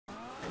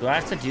Do I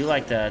have to do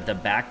like the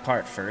back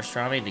part first,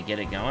 Rami, to get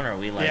it going, or are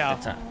we like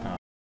the top?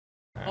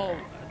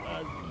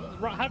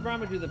 Have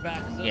Rami do the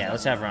back. Yeah,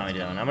 let's have Rami do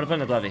it. I'm gonna put in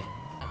the glovey.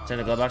 Is that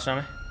the glove box,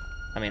 Rami?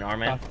 I mean,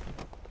 Arman.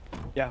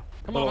 Yeah.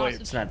 Come on,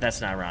 hostage. It's not. That's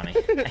not Rami.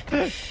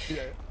 All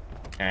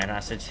right,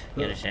 hostage.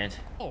 You understand?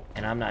 Oh.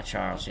 And I'm not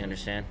Charles. You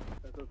understand?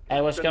 Hey,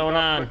 what's going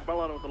on?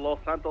 McMillan with the Los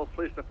Santos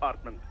Police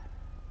Department.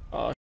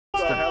 Oh. I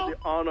have the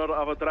honor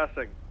of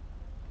addressing.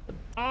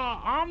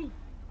 I'm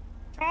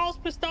Charles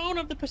Pistone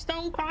of the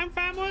Pistone crime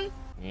family.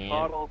 Yeah.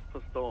 Charles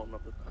Pistone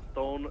of the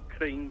Pistone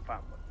crime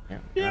family.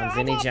 Yeah. I'm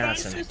Vinny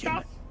Johnson.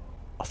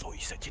 I thought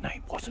you said your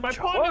name wasn't My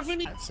Charles. partner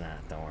Vinny. That's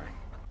not. Don't worry.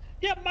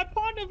 Yeah, my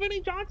partner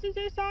Vinny Johnson's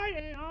inside,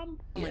 and Oh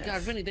my Yes.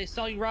 God, Vinny, they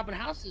saw you robbing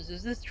houses.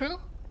 Is this true?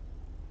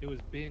 It was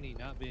Benny,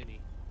 not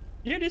Vinny.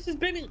 Yeah, this is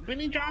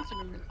Vinny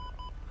Johnson.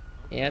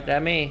 Yeah,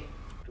 that me.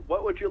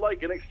 What would you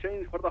like in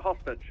exchange for the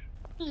hostage?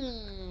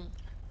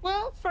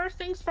 Well, first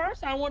things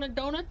first, I want a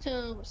donut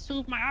to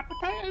soothe my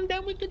appetite, and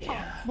then we can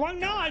talk. Right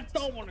now, I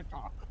don't want to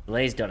talk.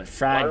 Glazed donut,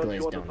 fried Why don't you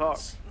glazed want to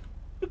donuts.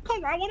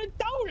 Because I want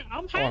a donut. I'm I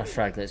want a hungry.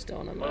 fried glazed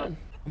donut, man.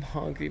 I'm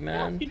hungry,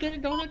 man. If you get a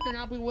donut, then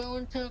I'll be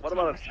willing to. What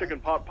about a chicken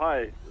pot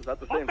pie? Is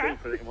that the same Okay. thing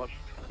pretty much?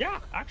 Yeah,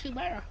 actually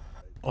better.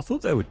 I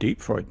thought they were deep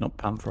fried, not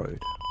pan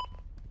fried.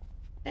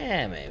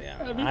 Yeah, maybe. I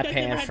don't know. you I guys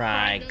pan ever had fry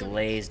fried donuts?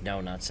 glazed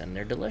donuts, and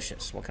they're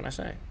delicious. What can I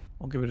say?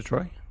 I'll give it a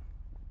try.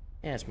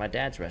 Yeah, it's my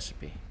dad's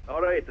recipe.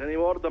 All right, any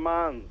more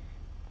demands?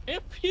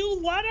 If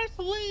you let us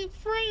leave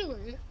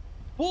freely,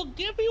 we'll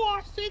give you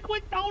our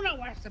secret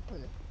donut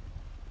recipe.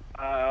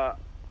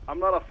 I'm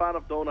not a fan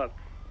of donuts,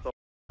 so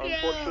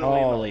unfortunately.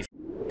 Holy f.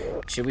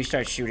 Should we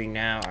start shooting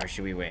now, or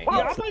should we wait? Yeah,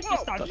 I might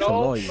just start That's a shooting.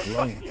 lie, you're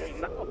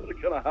lying. Now we're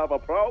gonna have a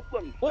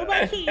problem. What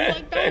about you? You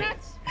like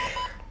donuts? Can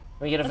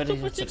we get a That's video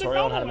super secret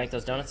tutorial on how to donut. make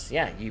those donuts?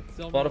 Yeah, you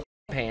float a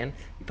pan,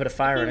 you put a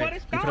fire in What it,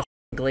 is you put a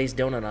that? glazed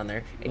donut on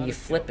there, and you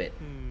flip it.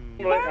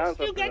 Right First,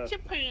 answer you to get that. your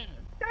pan.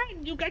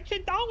 Then you get your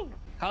donut.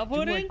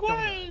 Covered in like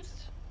glaze.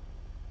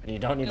 And you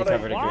don't need to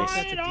cover it in grease.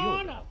 Right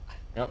on up.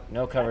 Nope,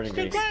 no covered in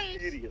Extra grease. glaze.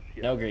 Serious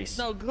here. No grease.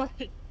 No,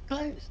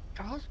 glaze.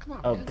 Charles, come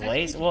on. Oh, man.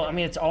 glaze? Well, I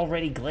mean, it's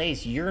already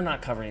glazed. You're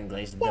not covered in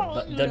glaze.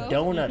 Well, The you know,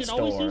 donut you can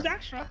always store. use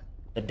extra.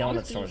 The donut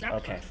always store. use extra.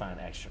 Okay, fine,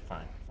 extra,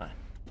 fine.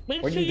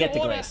 Make Where do sure you get the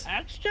order glaze?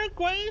 extra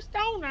glazed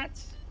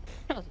donuts.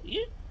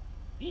 You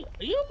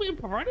being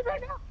perverted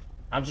right now?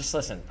 I'm just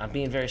listening. I'm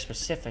being very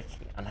specific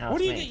on how Where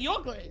do it's you made. get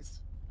your glaze?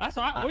 That's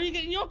all right. Where are you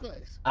getting your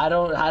glaze? I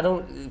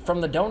don't.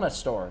 From the donut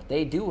store,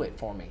 they do it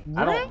for me.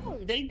 I don't.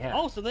 Really? They yeah.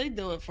 Oh, so they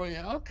do it for you.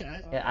 Okay.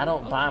 Yeah, I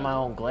don't buy my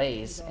own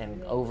glaze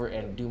and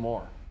do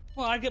more.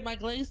 Well, I get my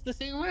glaze the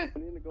same way.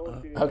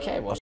 Okay,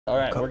 well, all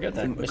right, we're good I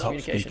then. think the cop's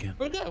Miscommunication. speaking.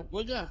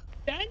 We're good.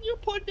 Then you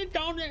put the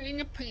donut in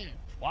the pan.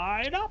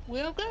 Fry it up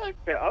real good.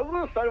 Okay, I don't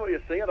understand what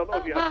you're saying. I don't know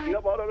if you have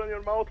peanut butter in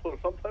your mouth or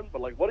something,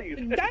 but like, what are you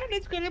And saying? then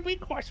it's gonna be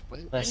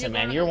crispy. Listen,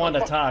 man, you're one to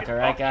talk, all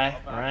right, guy?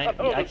 All right,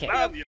 I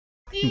can't.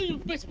 You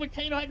bitch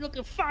potato head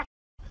looking fuck.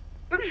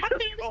 I can't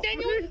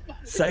understand you.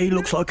 Say he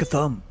looks like a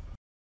thumb.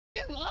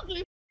 You're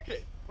ugly.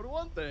 Okay, for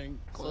one thing,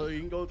 so you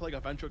can go to like a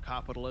venture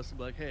capitalist and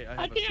be like, hey, I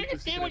I have a can't super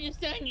understand what secret.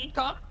 you're saying. You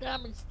talk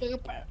dumb and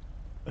stupid.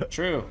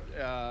 True.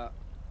 Are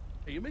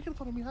you making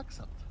fun of me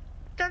accent?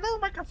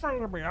 Don't make a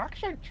fun of my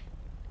accent.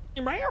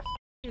 You may have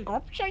f***ing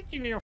upset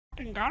in your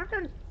f***ing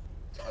garden.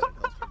 Oh,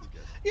 that's pretty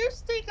good. You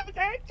stink like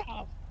a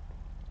tough.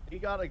 You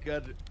got a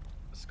good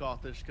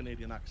Scottish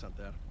Canadian accent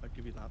there. I'll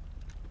give you that.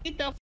 Get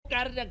the f***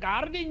 out of the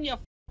garden, you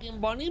f***ing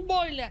bunny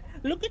boiler.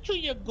 Look at you,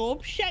 you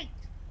gob shite.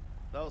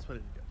 That was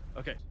pretty good.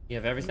 Okay. You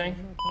have everything?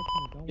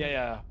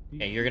 Yeah.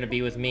 Okay, you're gonna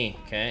be with me,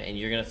 okay? And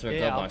you're gonna throw a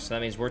glove box. So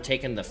that means we're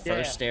taking the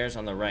first stairs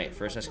on the right.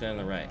 First escalator on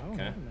the right,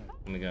 okay?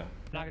 Let me go.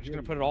 Not just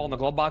gonna put it all in the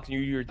glove box and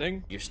you do your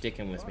thing. You're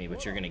sticking with me,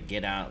 but you're gonna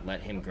get out,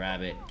 let him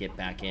grab it, get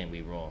back in,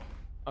 we roll.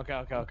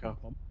 Okay.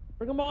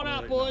 Bring them on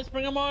out, boys.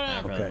 Bring them on All right,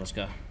 out. brother, let's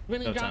go.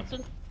 Vinny Go time.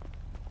 Johnson.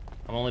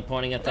 I'm only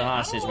pointing at the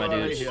hostage, my I don't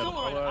like dudes. what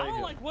you're doing. I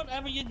don't like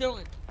whatever you're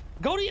doing.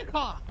 Go to your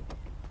car.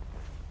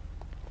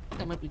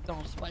 That might be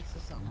throwing spikes or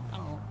something. I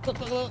don't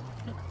know. Look.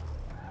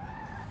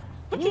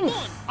 What you doing?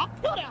 I'll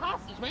kill that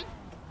hostage, man.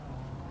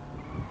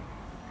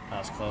 That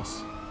was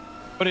close.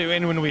 Put it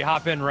in when we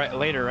hop in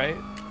later, right?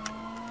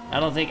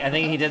 I think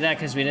he did that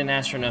because we didn't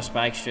ask for no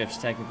spike strips,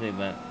 technically,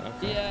 but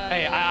okay. Yeah.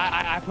 Hey,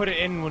 I put it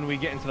in when we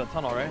get into the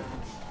tunnel, right?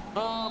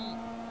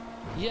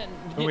 Yeah.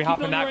 When we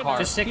hop in that car.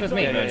 Just stick with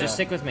me, bro. Just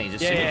stick with me.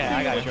 Just stick with me.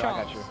 I got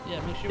you.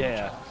 Yeah, make sure you're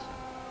Charles.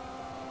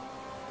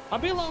 I'll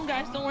be alone,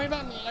 guys. Don't worry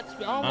about me. Let's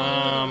be all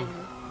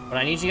What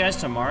I need you guys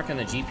to mark on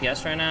the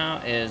GPS right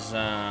now is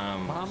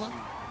Bahama?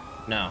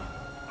 no.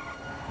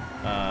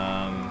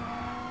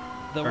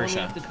 The Burger one we Shop.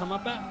 have to come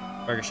up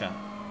at? Burger Shop.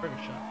 Burger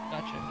Shop.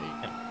 Gotcha.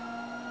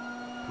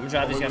 I'm gonna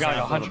drive these We guys got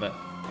off a little 100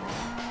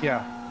 bit.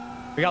 Yeah.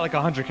 We got like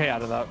 100K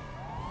out of that.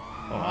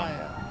 Hold on.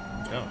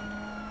 Let's go.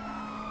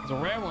 It's a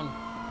rare one.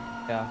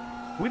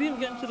 Yeah. We didn't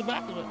even get into the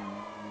back of it.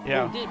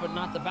 Yeah. Well, we did, but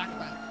not the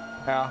backpack.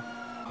 Yeah.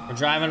 We're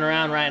driving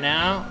around right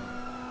now.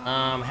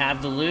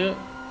 Have the loot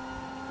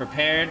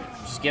prepared.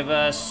 Just give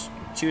us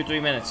 2 or 3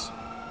 minutes.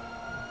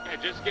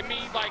 Just give me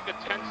like a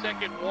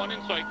 10-second warning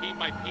so I can eat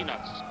my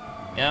peanuts.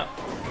 Yep.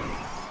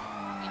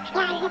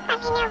 Man,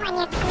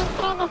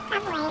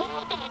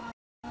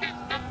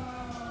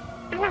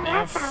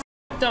 f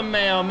the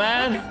mail,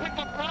 man.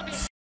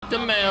 F the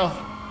mail.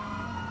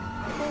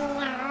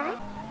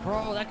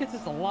 Bro, that gets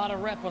us a lot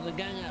of rep on the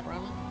gang app, bro.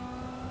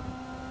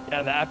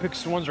 Yeah, the epic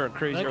ones are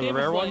crazy, That or the gave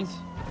rare us, like, ones.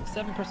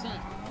 7%.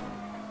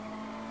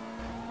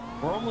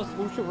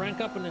 We should rank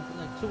up in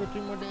like 2 or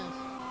 3 more days.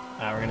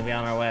 Alright, we're gonna be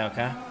on our way,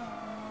 okay?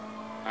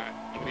 Alright,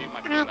 I'm gonna eat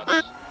my peanuts.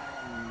 Hey,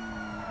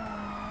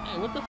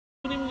 what the f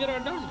didn't even get our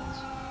donuts?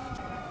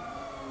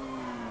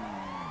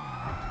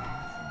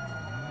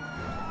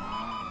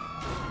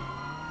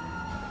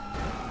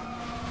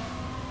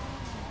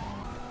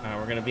 Alright,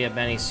 we're gonna be at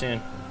Benny's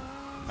soon.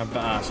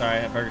 Sorry,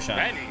 at Burger Shop.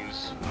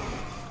 Benny's?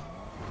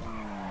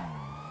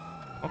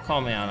 Don't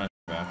call me out on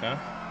okay?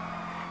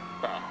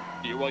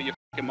 Well, you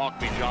fucking mock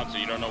me,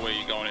 Johnson. You don't know where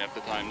you're going half the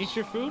time. Eat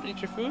your food,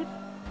 eat your food.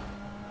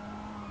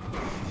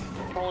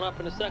 Pulling up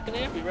in a second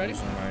here, be ready?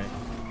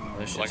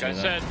 Like I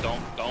said,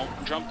 don't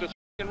jump this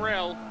fucking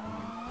rail.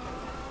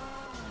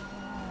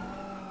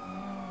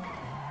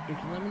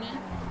 Drinking lemonade?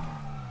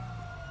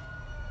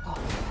 Oh,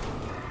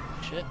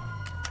 shit.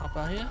 Hop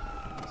out here.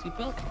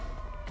 Seatbelt.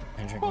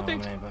 And drink Well,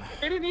 lemonade, but...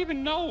 they didn't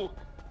even know.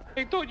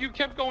 They thought you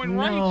kept going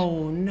right.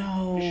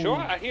 No. You sure?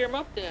 I hear him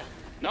up there.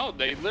 No,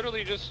 they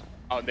literally just...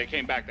 Oh, they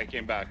came back. They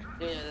came back.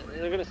 Yeah,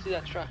 they're gonna see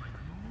that truck.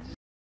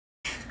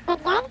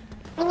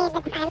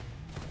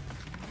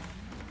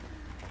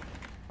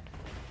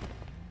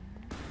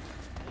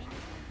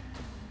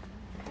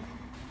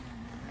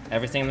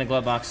 Everything in the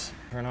glove box.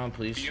 Turn on,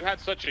 please. You had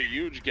such a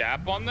huge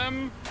gap on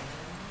them.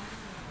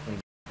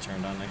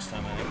 Turned on next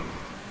time, I think.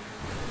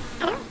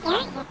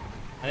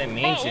 I didn't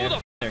mean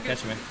to. They're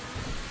catching me.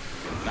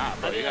 Nah,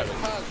 bro, you got it.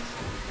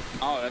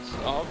 Oh, that's...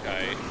 Oh,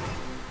 okay.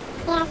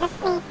 Yeah, that's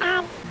me,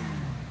 Bob.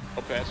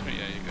 Oh, pass me.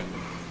 Yeah, you good.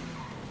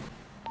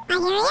 I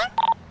hear you.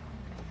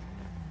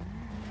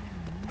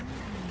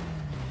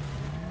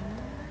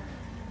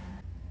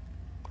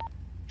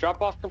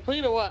 Drop off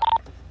complete or what?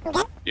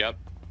 Yep.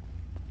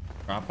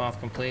 Drop off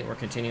complete. We're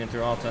continuing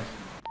through Alta.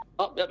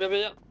 Oh, yep.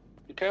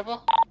 Be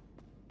careful.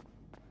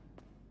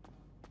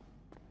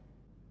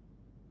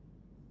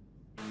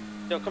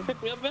 Yo, come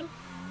pick me up, Ben.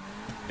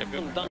 Yep,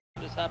 Some dumb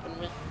just happened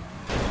to me.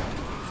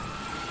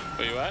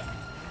 Where you at?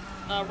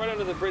 Right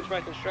under the bridge by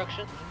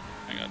construction.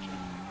 I got you.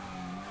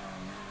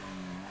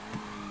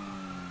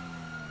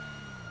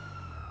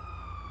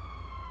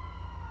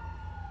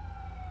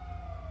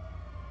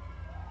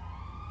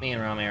 Me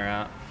and Rami are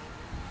out.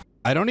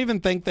 I don't even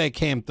think they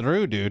came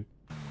through, dude.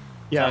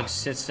 Yeah. Tug,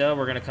 sit still.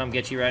 We're gonna come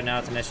get you right now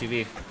with an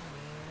SUV.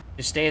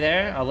 Just stay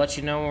there. I'll let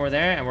you know when we're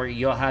there, and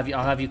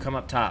I'll have you come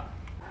up top.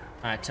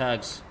 All right,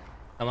 Tugs,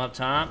 come up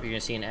top. You're gonna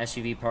see an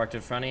SUV parked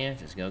in front of you.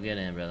 Just go get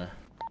in, brother.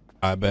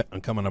 I bet.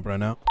 I'm coming up right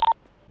now.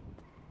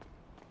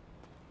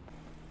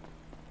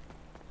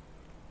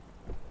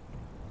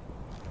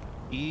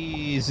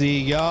 Easy,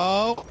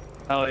 yo.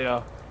 Hell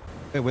yeah.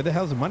 Wait, where the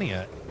hell's the money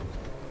at?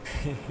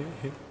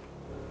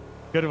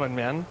 Good one,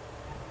 man.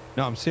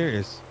 No, I'm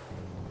serious.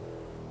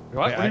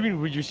 What? Wait, What do you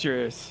mean, were you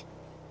serious?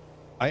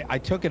 I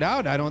took it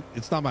out.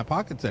 It's not my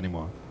pockets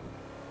anymore.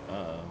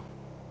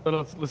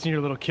 Listen to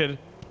your little kid.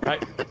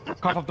 Right?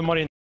 Cough up the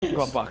money in the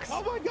glove box.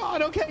 Oh my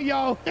God. Okay,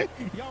 yo. Yo,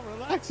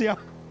 relax, yo.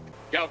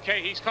 Yeah,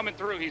 okay, he's coming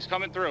through. He's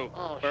coming through.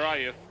 Oh, Where are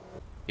you?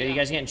 Yo, you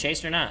guys getting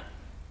chased or not?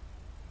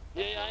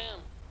 Yeah, I am.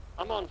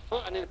 I'm on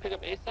foot. I need to pick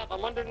up ASAP.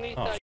 I'm underneath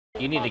Oh, that.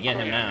 you need to get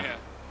him now. Yeah.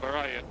 Where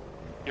are you?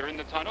 You're in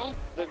the tunnel?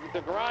 The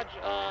garage.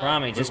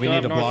 Rami, just We go need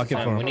up to north block this it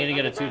time. for him. We need to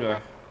get a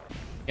 2-door.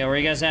 Yeah, where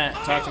you guys at?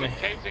 Talk to me.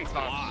 Casing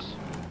cuffs.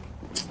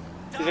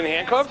 He's in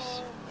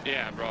handcuffs?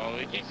 Yeah, bro.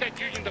 He said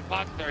Union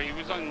Depository. He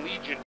was on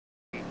Legion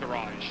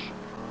garage.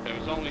 There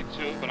was only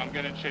 2, but I'm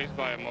getting chased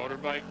by a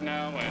motorbike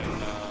now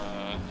and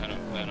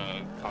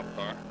a cop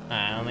car.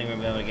 I don't think we'll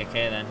be able to get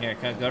K then. Here,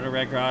 go to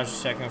Red Garage,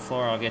 2nd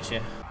floor. I'll get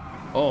you.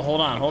 Oh,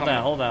 hold on. Hold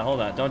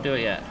that. Don't do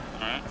it yet.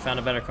 All right. I found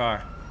a better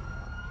car.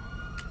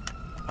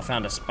 I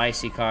found a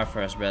spicy car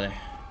for us, brother.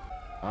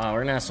 Oh,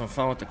 we're gonna have some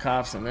fun with the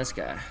cops and this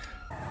guy.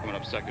 Coming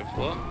up 2nd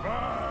floor.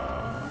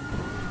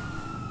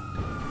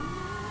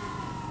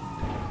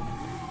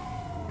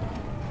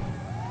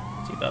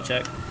 Seatbelt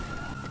check.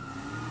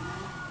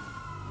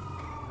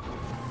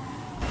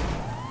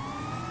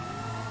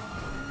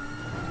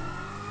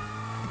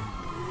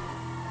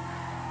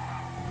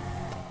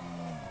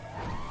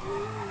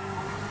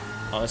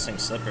 Oh, this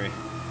thing's slippery.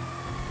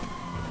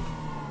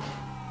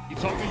 You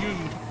talked to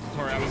Union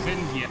Depository. I was in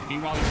here.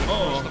 Meanwhile, he's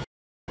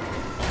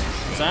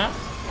What's that?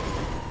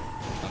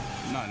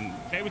 Nothing.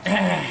 They were talking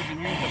to the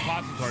Union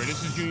Depository.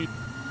 This is Union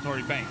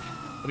Depository Bank,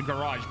 the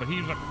garage, but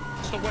he was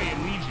just away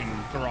in Legion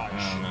garage.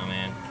 I don't know,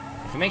 man.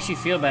 If it makes you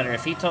feel better,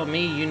 if he told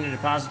me Union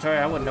Depository,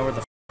 I wouldn't know where the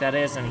f that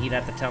is, and he'd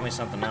have to tell me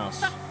something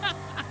else. You know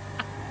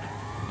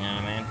what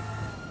I mean?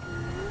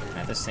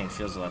 Man, this thing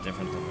feels a lot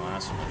different than the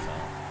last one I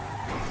felt.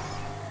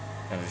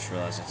 I just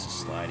realized it's a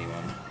slidey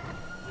one.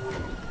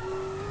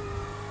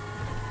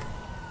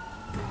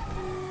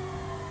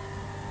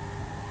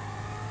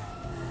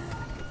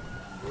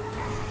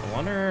 I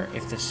wonder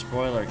if the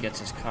spoiler gets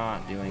us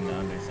caught doing the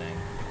under thing.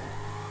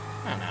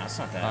 Oh, no, it's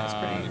not that. It's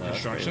pretty low.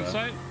 Construction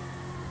site?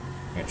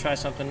 I'm gonna try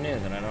something new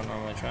that I don't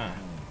normally try.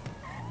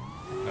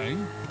 Okay.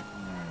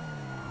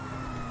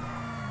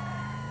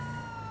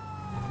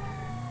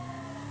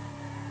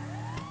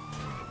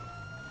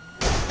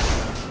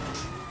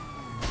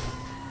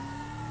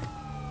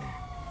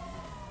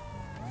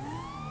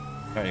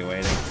 Already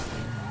waiting.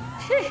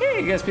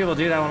 I guess people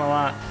do that one a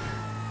lot.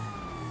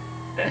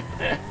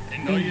 They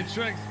know your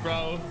tricks,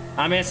 bro.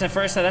 I mean, it's the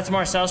first time. That's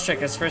Marcel's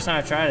trick. It's the first time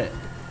I've tried it.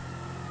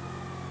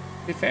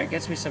 To be fair, it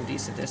gets me some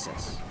decent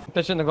distance. Put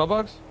that shit in the glove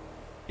box?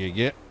 There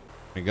you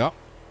go. All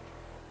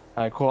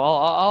right, cool.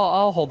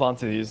 I'll hold on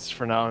to these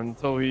for now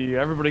until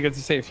everybody gets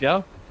it safe,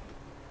 yeah?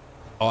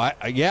 Oh,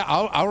 yeah,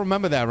 I'll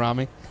remember that,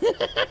 Rami.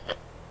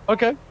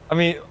 Okay. I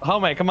mean, how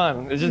am I? Come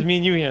on. It's just me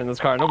and you here in this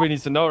car. Nobody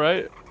needs to know,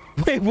 right?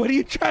 Wait, what are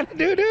you trying to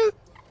do, dude?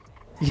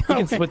 You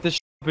can split this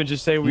shit and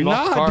just say we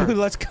lost the car. Nah, dude,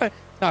 let's cut.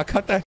 Nah,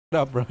 cut that shit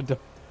up, bro.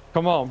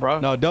 Come on, bro.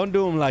 No, don't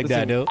do him like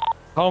that, dude.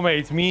 Homie,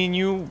 it's me and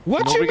you.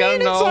 What Nobody you mean gotta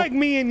it's know. like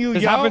me and you,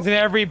 This yo? happens in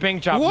every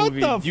bank job What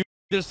movie.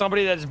 There's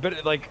somebody that's been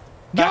like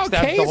Yo, backstabs the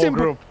K's whole and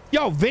group.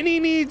 Yo, Vinny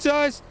needs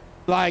us.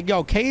 Like,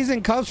 yo, K's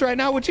in cuffs right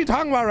now. What you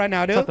talking about right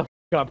now, dude? Shut the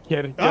f up,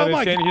 kid. You Oh my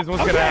understand? God. Here's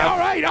what's Okay, gonna happen. all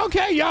right,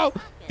 okay,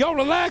 yo,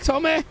 relax,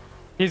 homie.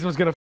 Here's what's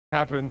gonna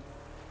happen.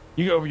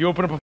 You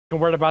open up a f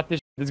word about this.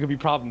 There's gonna be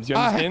problems. You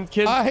understand,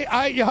 kid?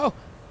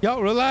 Yo,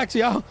 relax,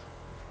 yo.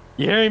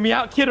 You hearing me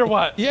out, kid, or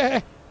what?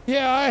 Yeah,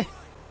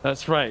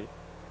 That's right.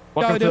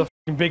 Welcome to the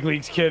f***ing big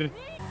leagues, kid.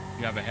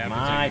 You have a half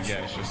My a tank of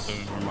gas, just a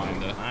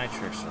reminder. My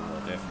tricks are a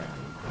little different.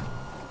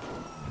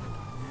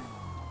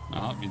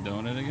 Oh, you're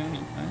doing it again?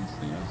 Okay,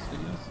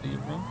 see you,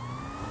 bro.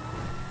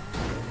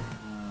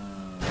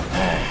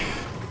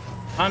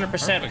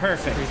 100%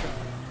 perfect.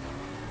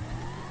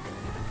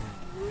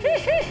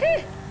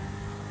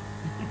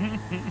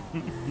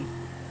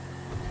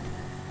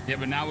 Yeah,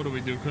 but now what do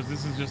we do? Because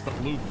this is just a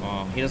loop.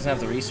 Well, he doesn't have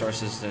the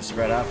resources to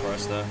spread out for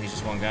us, though. He's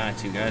just one guy,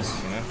 two guys,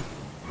 you know?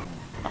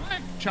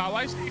 Alright, Chow,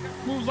 I see you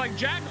moves like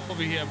Jack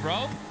over here,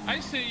 bro. I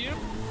see you.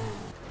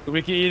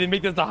 We can either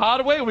make this the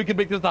hard way or we can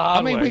make this the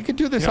hard way. I mean, we could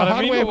do this You know the what I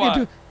hard mean, way. or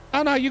what?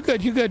 Oh, no, you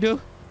good, dude.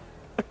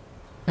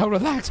 Yo,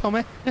 relax,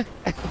 homie.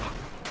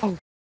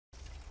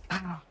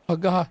 Oh,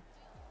 God.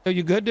 Yo,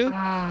 you good, dude?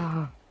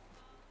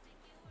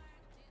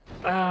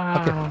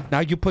 Okay, now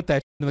you put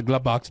that in the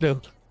glove box,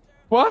 dude.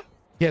 What?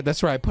 Yeah,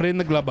 that's right. Put it in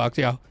the glove box,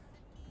 yo.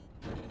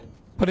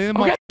 Put it in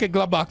my fucking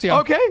glove box, yo.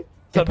 Okay. Yeah,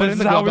 So this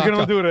is how we're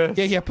gonna do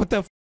this. Yeah, put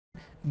the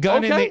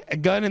gun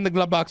in the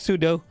glove box too,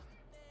 dude.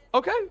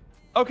 Okay.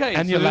 Okay.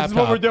 And so your this laptop. is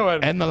what we're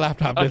doing. And the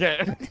laptop, dude.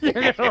 Okay.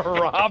 You're gonna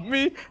rob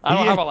me? I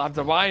don't have a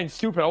laptop. I ain't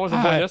stupid. I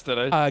wasn't born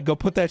yesterday. Go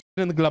put that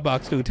shit in the glove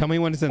box, dude. Tell me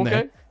when it's in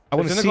there. Okay. I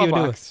want to It's see in you the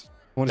do glove it. box.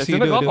 I want to It's see in you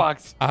the do it, glove dude.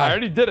 box. I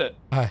already did it.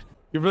 Alright.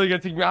 You're really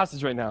gonna take me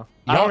hostage right now.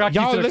 I don't got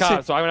keys to the listen.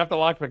 car, so I'm gonna have to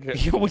lockpick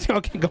it. Yo,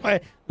 okay, go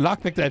ahead.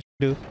 Lockpick that shit,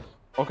 dude.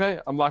 Okay,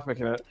 I'm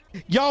lockpicking it.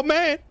 Yo,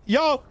 man.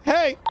 Yo,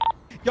 hey.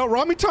 Yo,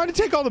 Rami trying to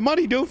take all the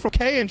money, dude, from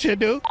K and shit,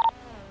 dude.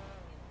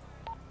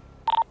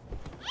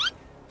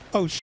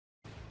 Oh, shit.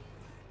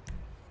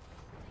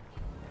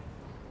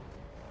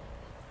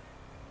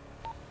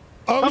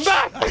 Oh, I'm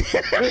back!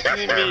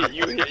 Listening to me.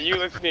 You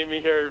listening to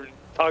me here,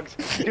 Tugs.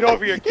 Get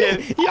over here,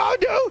 kid. Yo,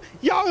 dude.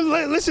 Yo,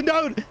 listen,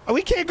 dude.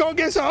 We can't go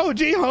against the OG,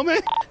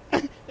 homie.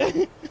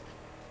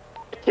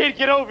 Kid,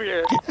 get over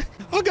here.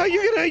 Oh, God,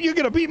 you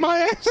gonna beat my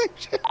ass?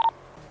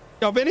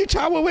 Yo, Vinny,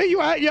 Chawa, where you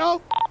at,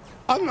 yo?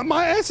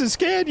 My ass is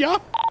scared, yo.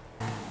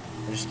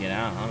 We'll just get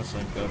out,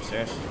 honestly. Go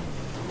upstairs.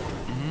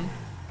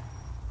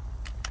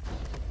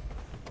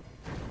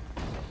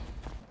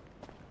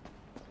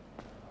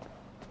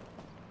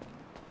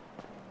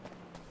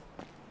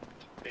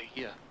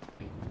 Yeah.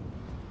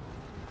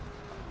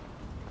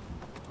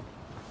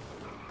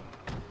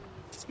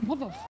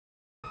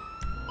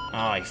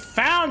 Oh, he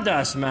found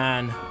us,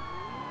 man.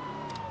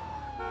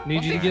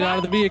 Need you to get out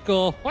of the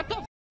vehicle. What the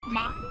f,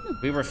 man?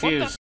 We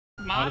refuse. What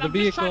the f, man? Out of the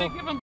I'm just trying vehicle.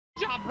 to give him a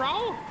job,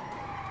 bro.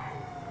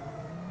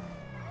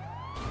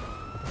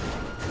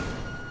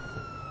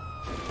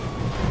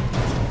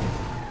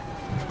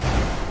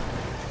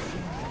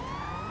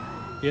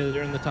 Yeah,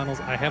 they're in the tunnels.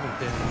 I haven't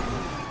been.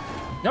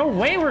 No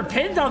way we're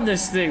pinned on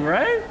this thing,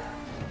 right?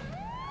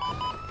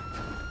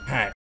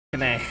 Alright,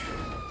 A.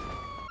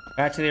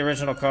 Back to the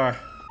original car.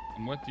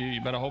 I'm with you.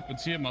 You better hope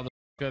it's here, motherfucker.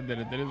 That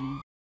it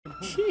didn't.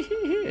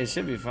 It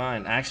should be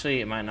fine. Actually,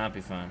 it might not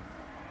be fine.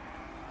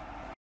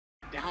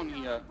 Down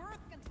here.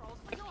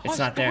 It's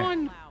not there.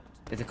 Gone.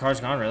 If the car's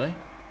gone, really?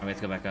 Oh, we have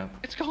to go back up.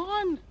 It's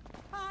gone.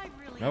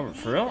 No,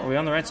 for real? Are we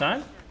on the right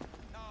side?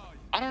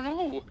 I don't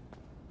know.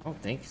 I don't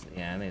think so.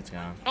 Yeah, I think it's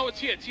gone. Oh, it's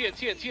here. It's here. It's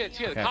here. It's here. It's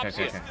here. The cops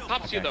here.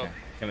 Cops here, though.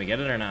 Can we get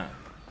it or not?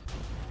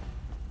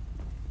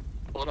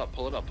 Pull it up.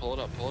 Pull it up. Pull it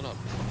up. Pull it up.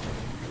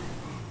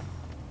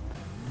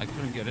 I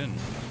couldn't get in.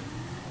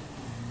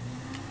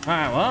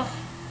 Alright, well,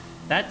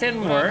 that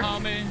didn't What work.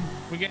 up, homie?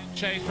 We're getting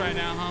chased right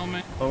now,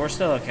 homie. But we're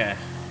still okay.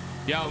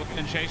 Yo, we're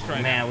getting chased right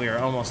now. Man, we are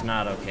almost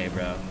not okay,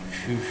 bro.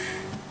 Whew.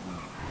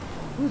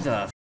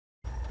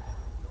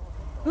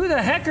 Who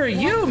the heck are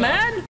you,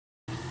 man?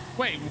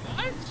 Wait,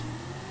 what?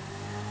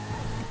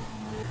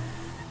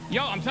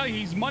 Yo, I'm telling you,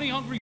 he's money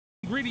hungry,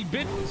 greedy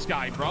bitch, this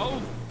guy,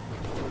 bro.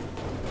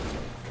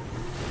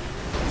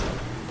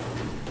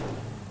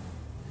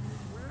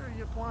 Where are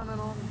you planning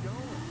on going?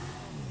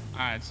 All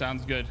right,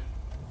 sounds good.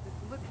 It's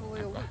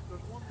literally a loop.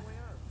 There's one way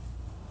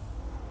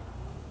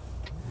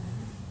out.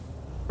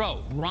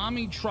 Bro,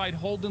 Rami tried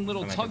holding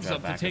little tugs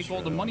up to take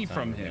all the money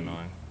from him.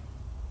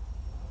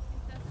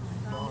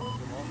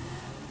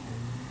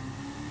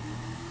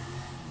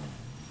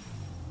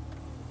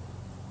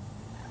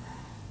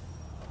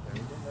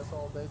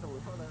 All day till we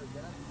run out of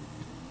gas.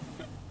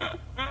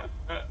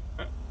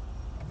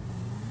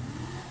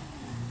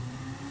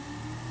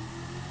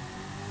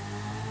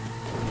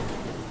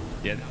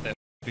 Yeah, that's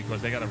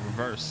because they got to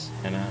reverse.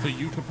 So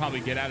you could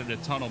probably get out of the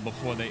tunnel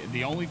before they.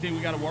 The only thing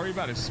we got to worry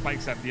about is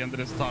spikes at the end of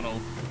this tunnel.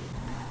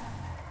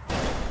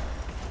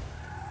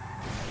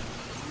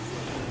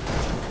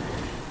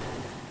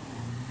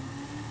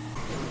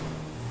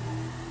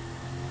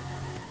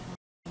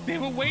 They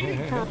were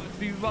waiting for us,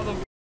 these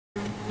motherfuckers.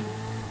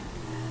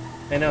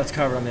 They know it's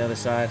covered on the other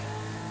side.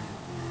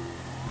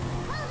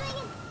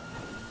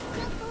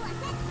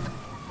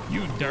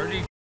 You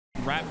dirty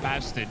rat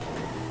bastard.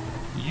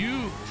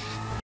 You.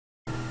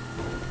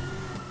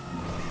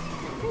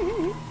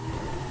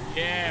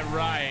 Yeah,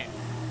 right.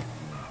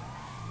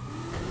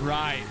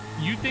 Right.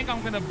 You think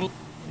I'm gonna believe?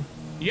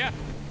 Yeah.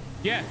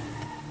 Yeah.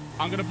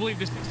 I'm gonna believe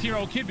this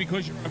 16-year-old kid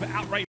because you're an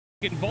outright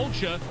fucking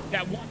vulture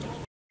that wants all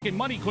the fucking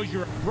money because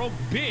you're a broke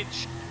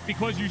bitch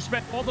because you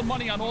spent all the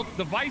money on all the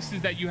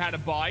devices that you had to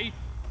buy.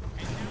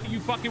 And now you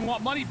fucking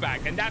want money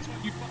back, and that's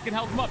what you fucking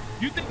held them up.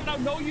 You think I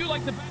don't know you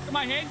like the back of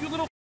my hand, you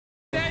little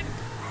dead?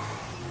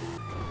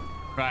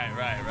 Right.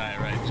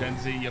 Gen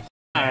Z, you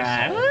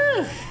Alright,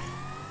 woo!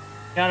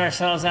 Got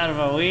ourselves out of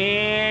a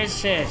weird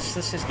shit.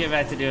 Let's just get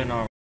back to doing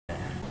normal. You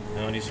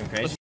wanna do some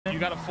crazy shit? You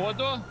got a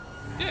 4-door?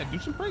 Yeah, do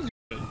some crazy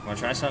shit. Wanna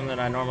try something that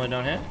I normally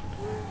don't hit?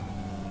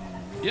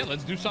 Yeah,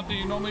 let's do something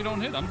you normally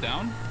don't hit. I'm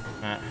down.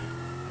 Alright.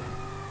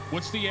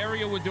 What's the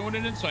area we're doing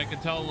it in so I can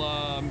tell,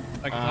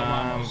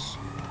 Ramos?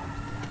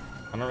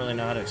 I don't really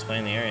know how to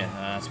explain the area.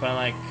 It's by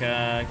like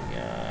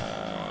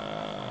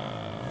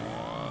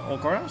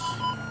old courthouse,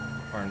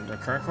 or the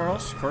current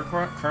courthouse.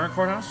 Current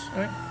courthouse,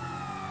 I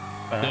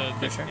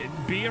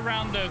think. Be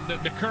around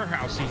the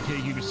courthouse.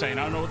 He was saying.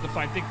 I don't know what the.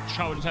 I think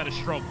Chow just had a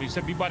stroke. But he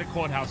said be by the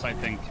courthouse. I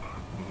think.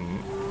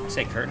 Mm-hmm.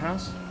 Say Kurt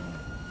House?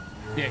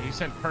 Yeah, he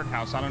said Kurt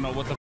House. I don't know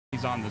what the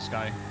he's on. This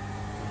guy.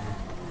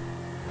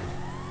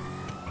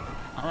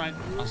 All right,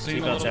 I'll see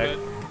you in a little bit.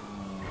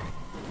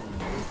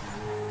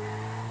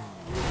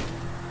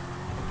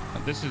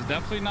 This is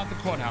definitely not the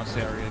courthouse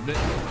area.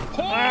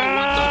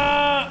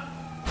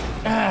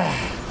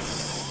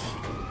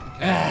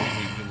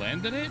 Okay, you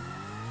landed it.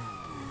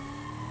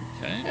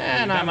 Okay.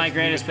 Yeah, not my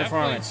greatest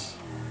performance.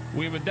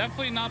 We were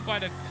definitely not by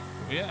the.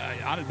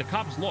 Yeah, the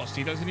cop's lost.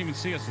 He doesn't even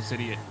see us, this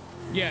idiot.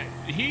 Yeah,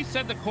 he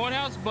said the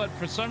courthouse, but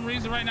for some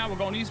reason right now we're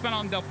going eastbound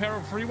on Del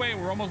Perro Freeway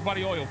and we're almost by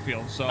the oil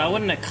field. So I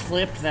wouldn't have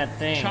clipped that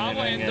thing.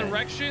 Chawa in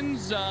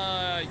directions.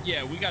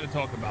 Yeah, we got to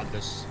talk about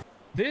this.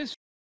 This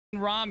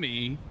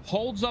Rami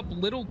holds up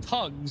little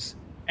tugs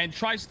and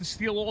tries to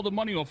steal all the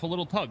money off of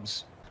little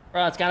tugs.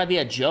 Bro, it's gotta be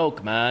a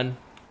joke, man.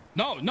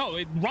 No,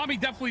 Rami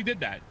definitely did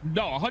that.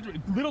 No,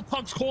 100 little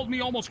tugs called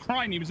me almost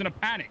crying. He was in a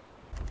panic.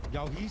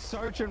 Yo, he's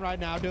searching right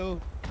now, dude.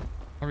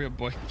 Hurry up,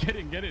 boy. Get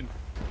in.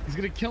 He's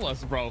gonna kill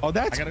us, bro. Oh,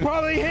 that's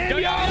probably him,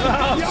 yo!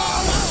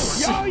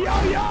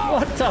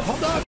 What the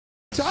fuck?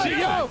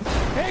 Yo!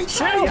 Hey,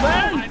 chill,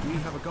 man! You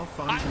have a golf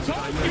fund.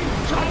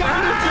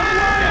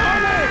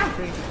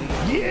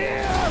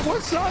 Yeah!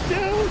 What's up,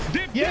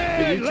 dude?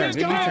 Yeah, let's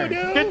go,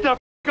 dude! Get the f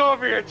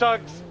over here,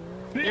 Tugs!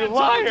 You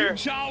liar!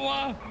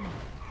 Chawa!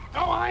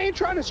 Oh, I ain't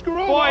trying to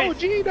screw over Boys,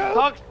 OG, dude!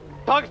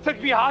 Tugs took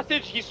me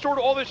hostage. He stored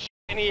all this shit,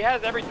 and he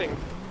has everything.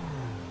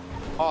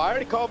 Oh, I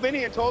already called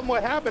Vinny and told him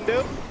what happened,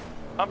 dude.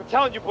 I'm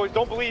telling you, boys,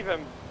 don't believe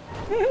him.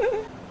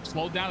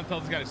 Slow down and tell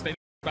this guy to stay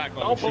back.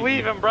 Don't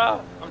believe him,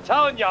 bro. I'm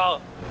telling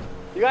y'all.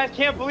 You guys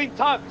can't believe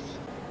Tugs.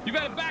 You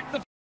better back the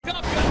f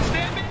up, you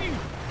understand me?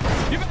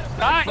 You better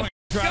stop. What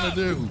you trying to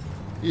do?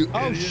 You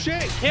idiot.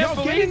 Shit. Yo,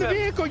 get in the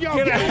vehicle, yo.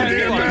 Get out of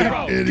here,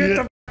 man. Get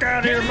the f out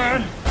of here,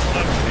 man.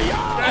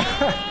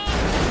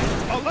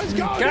 Oh, let's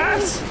go,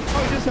 Gas. dude.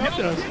 Oh, he just helped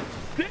us.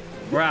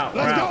 We're out.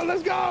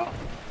 Let's go.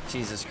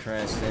 Jesus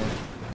Christ, dude.